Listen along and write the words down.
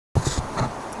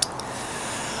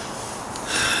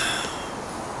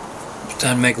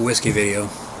Time to make a whiskey video.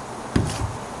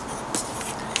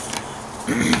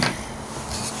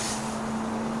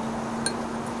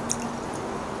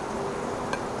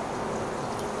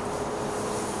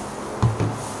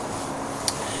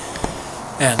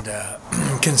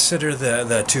 And consider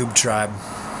the tube tribe.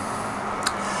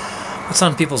 What's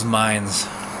on people's minds?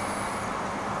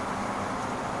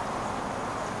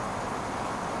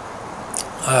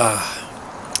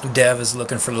 Dev is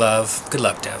looking for love. Good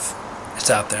luck, Dev.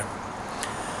 It's out there.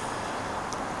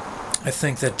 I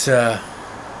think that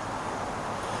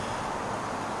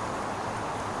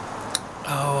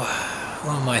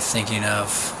what am I thinking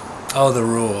of? Oh, the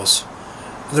rules.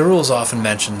 The rules often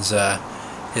mentions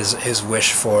his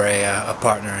wish for a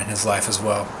partner in his life as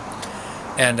well,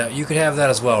 and you could have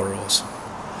that as well. Rules.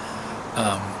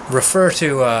 Refer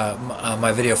to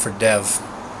my video for Dev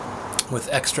with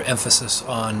extra emphasis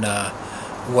on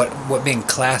what being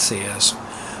classy is.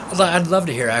 I'd love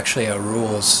to hear actually the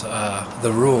rules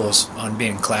on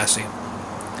being classy.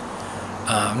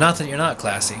 Not that you're not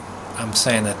classy. I'm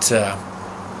saying that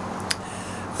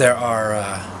there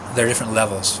are different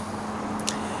levels,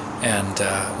 and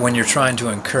when you're trying to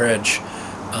encourage,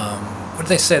 what do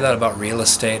they say that about real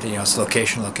estate? You know, it's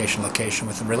location, location, location.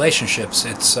 With relationships,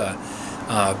 it's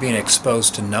being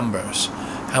exposed to numbers.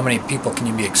 How many people can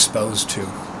you be exposed to?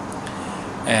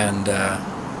 And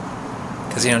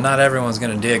because not everyone's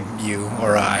going to dig you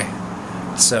or I.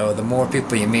 So the more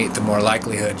people you meet, the more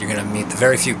likelihood you're going to meet the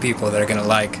very few people that are going to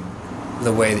like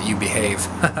the way that you behave.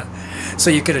 So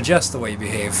you could adjust the way you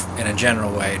behave in a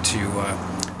general way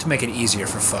to make it easier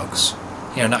for folks.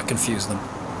 Not confuse them.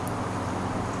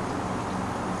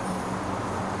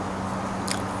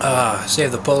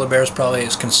 Save the Polar Bears probably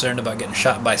is concerned about getting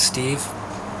shot by Steve.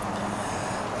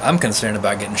 I'm concerned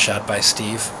about getting shot by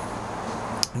Steve.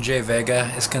 Jay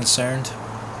Vega is concerned.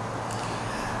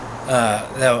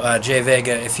 Now, Jay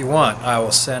Vega, if you want, I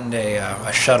will send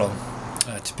a shuttle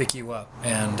to pick you up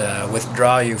and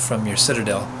withdraw you from your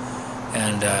citadel,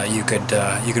 and you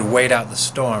could wait out the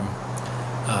storm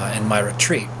in my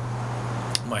retreat,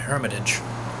 my hermitage.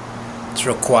 It's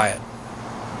real quiet,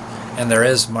 and there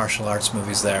is martial arts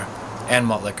movies there, and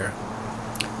malt liquor.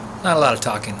 Not a lot of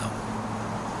talking though.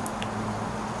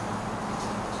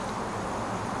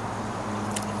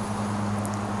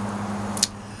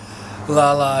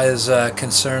 Lala is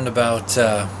concerned about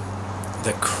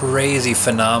the crazy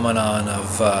phenomenon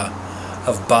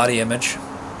of body image.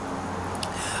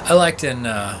 I liked in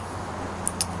what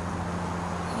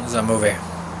was that movie?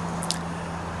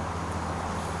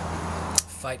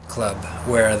 Fight Club,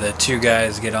 where the two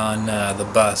guys get on the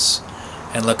bus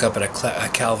and look up at a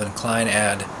Calvin Klein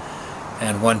ad,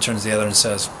 and one turns to the other and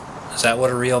says, "Is that what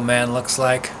a real man looks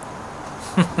like?"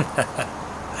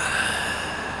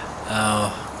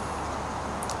 Oh.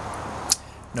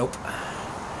 Nope.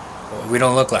 We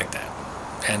don't look like that.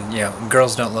 And,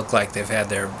 girls don't look like they've had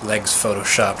their legs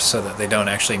photoshopped so that they don't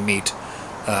actually meet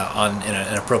in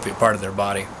an appropriate part of their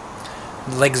body.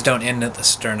 The legs don't end at the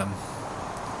sternum.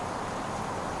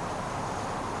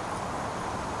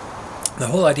 The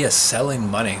whole idea of selling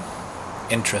money,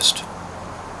 interest,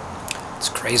 it's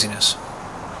craziness.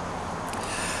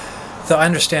 Though I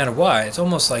understand why. It's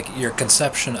almost like your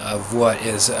conception of what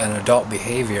is an adult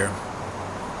behavior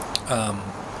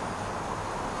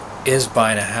is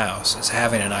buying a house, is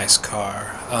having a nice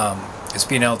car, is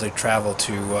being able to travel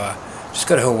to, just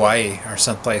go to Hawaii or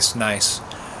someplace nice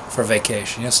for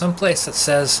vacation. Someplace that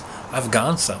says, I've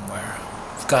gone somewhere,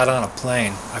 I've got on a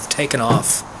plane, I've taken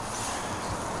off.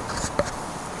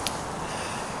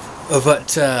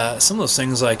 But some of those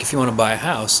things, like if you want to buy a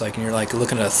house, like and you're like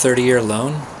looking at a 30-year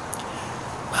loan,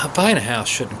 buying a house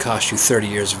shouldn't cost you 30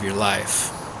 years of your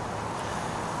life.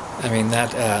 I mean,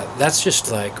 that's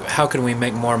just like, how can we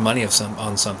make more money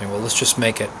on something? Well, let's just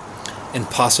make it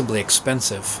impossibly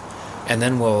expensive, and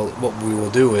then what we will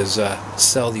do is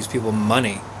sell these people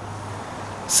money.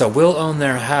 So we'll own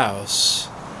their house,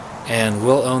 and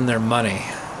we'll own their money.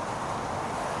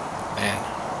 Man.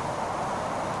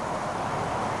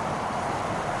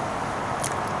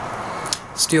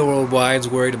 Steel Worldwide's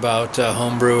worried about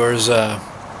homebrewers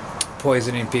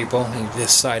poisoning people. He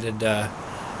decided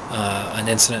an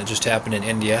incident that just happened in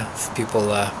India. People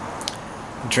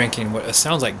drinking what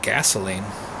sounds like gasoline.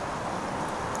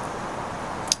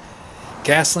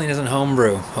 Gasoline isn't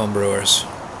homebrew, homebrewers.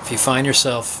 If you find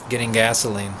yourself getting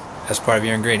gasoline as part of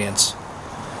your ingredients,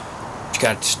 you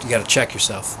got to check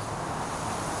yourself.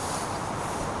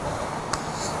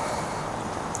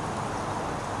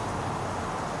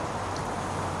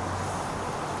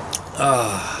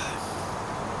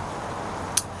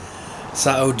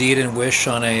 Saw Odeed and Wish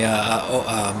on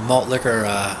a malt liquor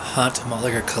hunt, malt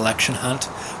liquor collection hunt,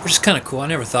 which is kind of cool. I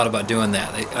never thought about doing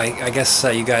that. I guess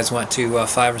you guys went to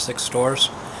 5 or 6 stores.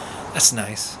 That's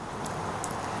nice.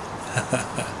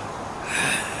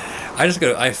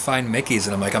 I find Mickey's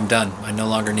and I'm like, I'm done. I no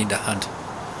longer need to hunt.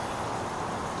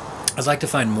 I'd like to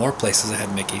find more places that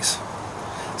had Mickey's.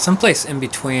 Someplace in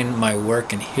between my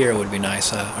work and here would be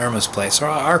nice. Irma's place, or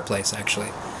our place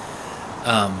actually.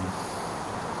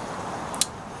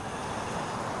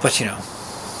 But you know,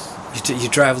 you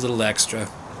drive a little extra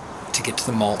to get to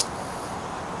the malt.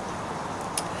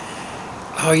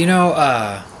 Oh, you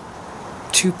know,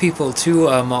 two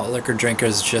malt liquor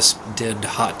drinkers just did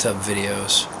hot tub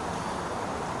videos.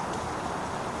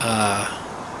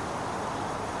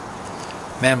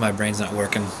 Man, my brain's not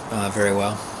working very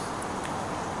well.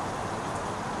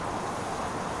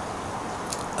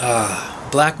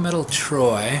 Black Metal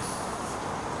Troy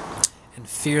and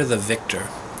Fear the Victor.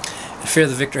 And Fear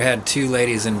the Victor had 2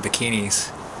 ladies in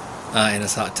bikinis in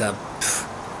his hot tub.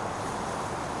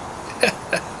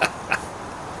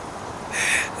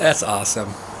 That's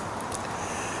awesome.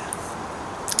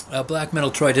 Black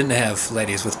Metal Troy didn't have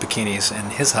ladies with bikinis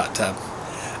in his hot tub.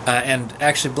 And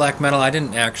actually, Black Metal, I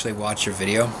didn't actually watch your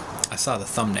video. I saw the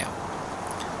thumbnail.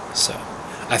 So,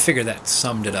 I figured that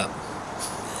summed it up.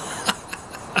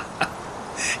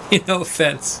 No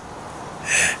offense.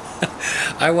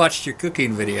 I watched your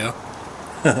cooking video.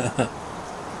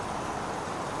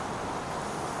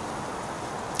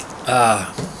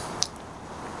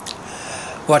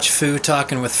 Watch Foo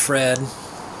talking with Fred.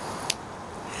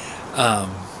 I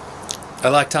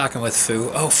like talking with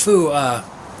Foo. Oh, Foo, I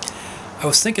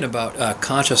was thinking about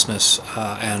consciousness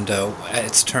and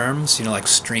its terms, you know, like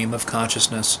stream of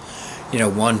consciousness. You know,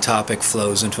 one topic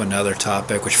flows into another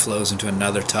topic, which flows into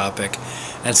another topic.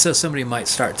 And so somebody might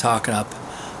start talking up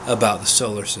about the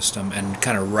solar system and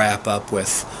kind of wrap up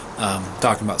with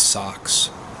talking about socks.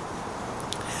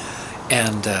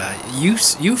 And you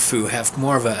Foo, have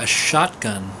more of a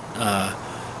shotgun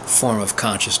form of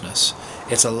consciousness.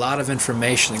 It's a lot of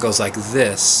information that goes like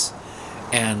this,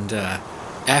 and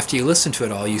after you listen to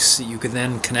it all, you can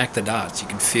then connect the dots. You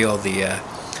can feel the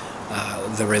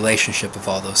relationship of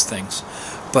all those things.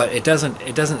 But it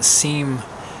doesn't seem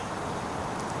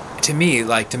to me,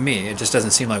 it just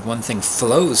doesn't seem like one thing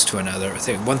flows to another.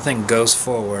 One thing goes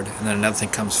forward, and then another thing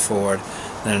comes forward,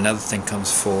 and then another thing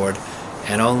comes forward,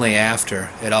 and only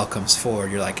after it all comes forward,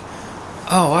 you're like,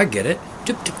 oh, I get it.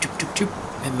 Doop, doop, doop, doop,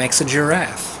 doop. It makes a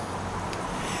giraffe.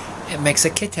 It makes a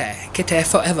kitty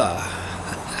forever.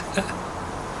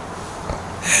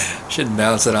 Should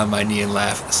bounce it on my knee and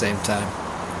laugh at the same time.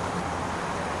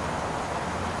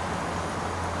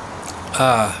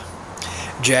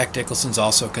 Jack Nicholson's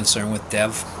also concerned with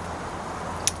Dev,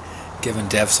 giving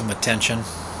Dev some attention.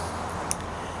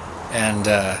 And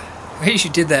you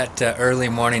did that early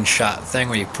morning shot thing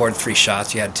where you poured 3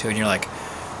 shots, you had 2, and you're like,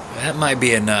 that might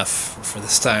be enough for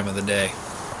this time of the day.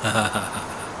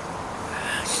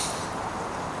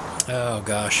 Oh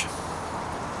gosh.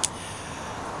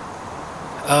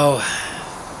 Oh,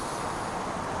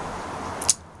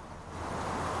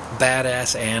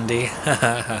 Badass Andy.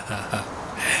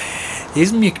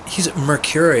 He's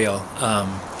mercurial,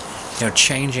 you know,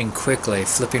 changing quickly,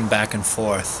 flipping back and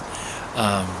forth.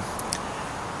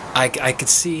 I could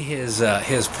see his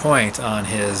point on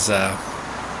his.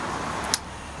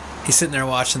 He's sitting there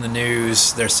watching the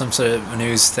news. There's some sort of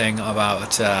news thing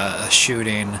about a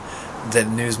shooting. The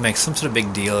news makes some sort of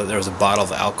big deal that there was a bottle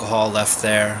of alcohol left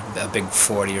there, a big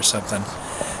 40 or something.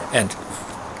 And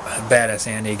Badass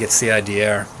Andy gets the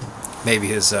idea, or maybe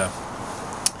his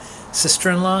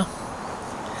sister-in-law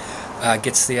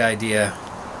gets the idea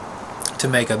to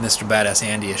make a Mr. Badass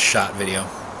Andy a shot video.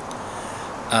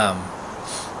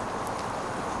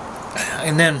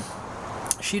 And then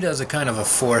she does a kind of a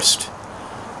forced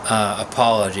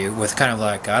apology with kind of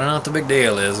like, I don't know what the big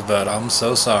deal is, but I'm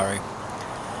so sorry.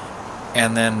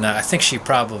 And then I think she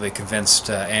probably convinced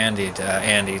Andy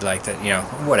like that, you know,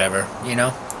 whatever, you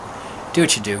know, do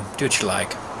what you do what you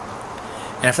like.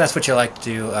 And if that's what you like to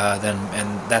do, then,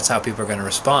 and that's how people are going to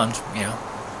respond, you know,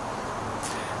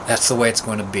 that's the way it's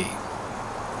going to be.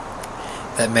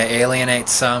 That may alienate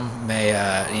some, may,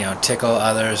 you know, tickle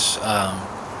others.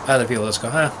 Other people just go,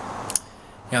 huh,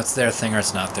 you know, it's their thing or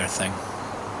it's not their thing.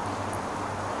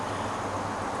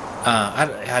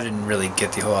 I didn't really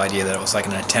get the whole idea that it was like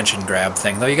an attention grab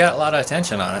thing, though you got a lot of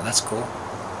attention on it. That's cool.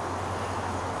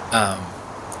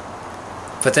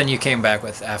 But then you came back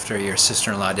with, after your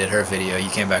sister-in-law did her video,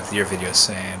 you came back with your video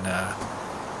saying,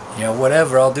 you know,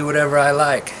 whatever, I'll do whatever I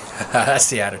like. That's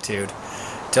the attitude.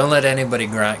 Don't let anybody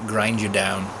grind you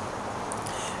down.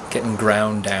 Getting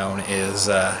ground down is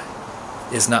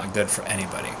not good for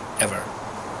anybody, ever.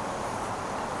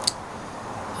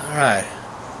 Alright.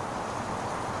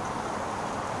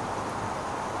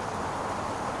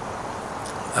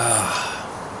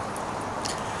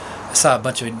 I saw a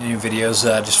bunch of new videos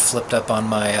just flipped up on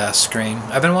my screen.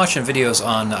 I've been watching videos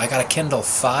on, I got a Kindle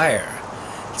Fire.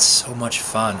 It's so much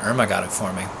fun. Irma got it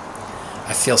for me.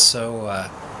 I feel so, I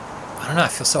don't know, I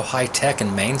feel so high-tech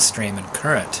and mainstream and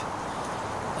current.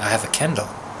 I have a Kindle.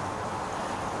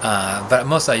 But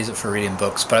mostly I use it for reading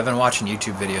books, but I've been watching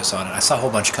YouTube videos on it. I saw a whole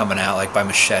bunch coming out, like by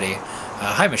Machete.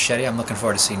 Hi Machete, I'm looking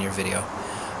forward to seeing your video.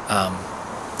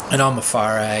 And Alma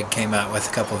Farag came out with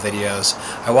a couple of videos.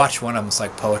 I watched one of them, it's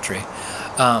like poetry.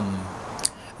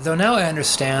 Though now I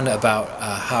understand about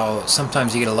how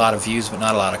sometimes you get a lot of views but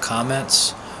not a lot of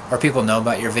comments, or people know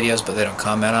about your videos but they don't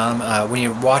comment on them. When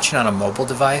you're watching on a mobile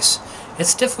device,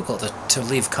 it's difficult to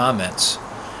leave comments.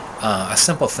 A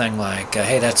simple thing like,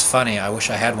 hey, that's funny, I wish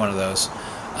I had one of those,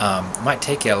 might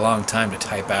take you a long time to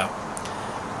type out.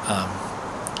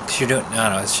 Because you're doing, I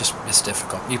don't know, it's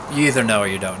difficult. You either know or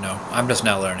you don't know. I'm just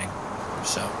now learning.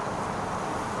 So.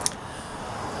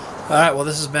 Alright, well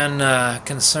this has been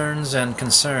Concerns and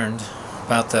Concerned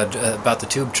about the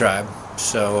Tube Tribe.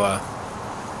 So,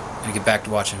 I'm going to get back to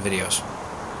watching videos.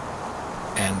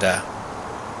 And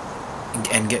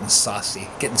getting saucy.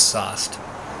 Getting sauced.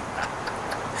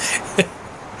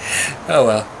 Oh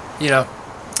well, you know,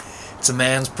 it's a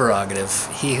man's prerogative.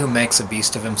 He who makes a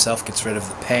beast of himself gets rid of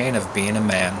the pain of being a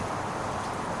man.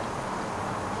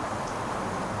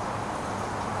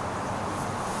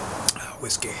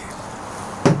 Whiskey.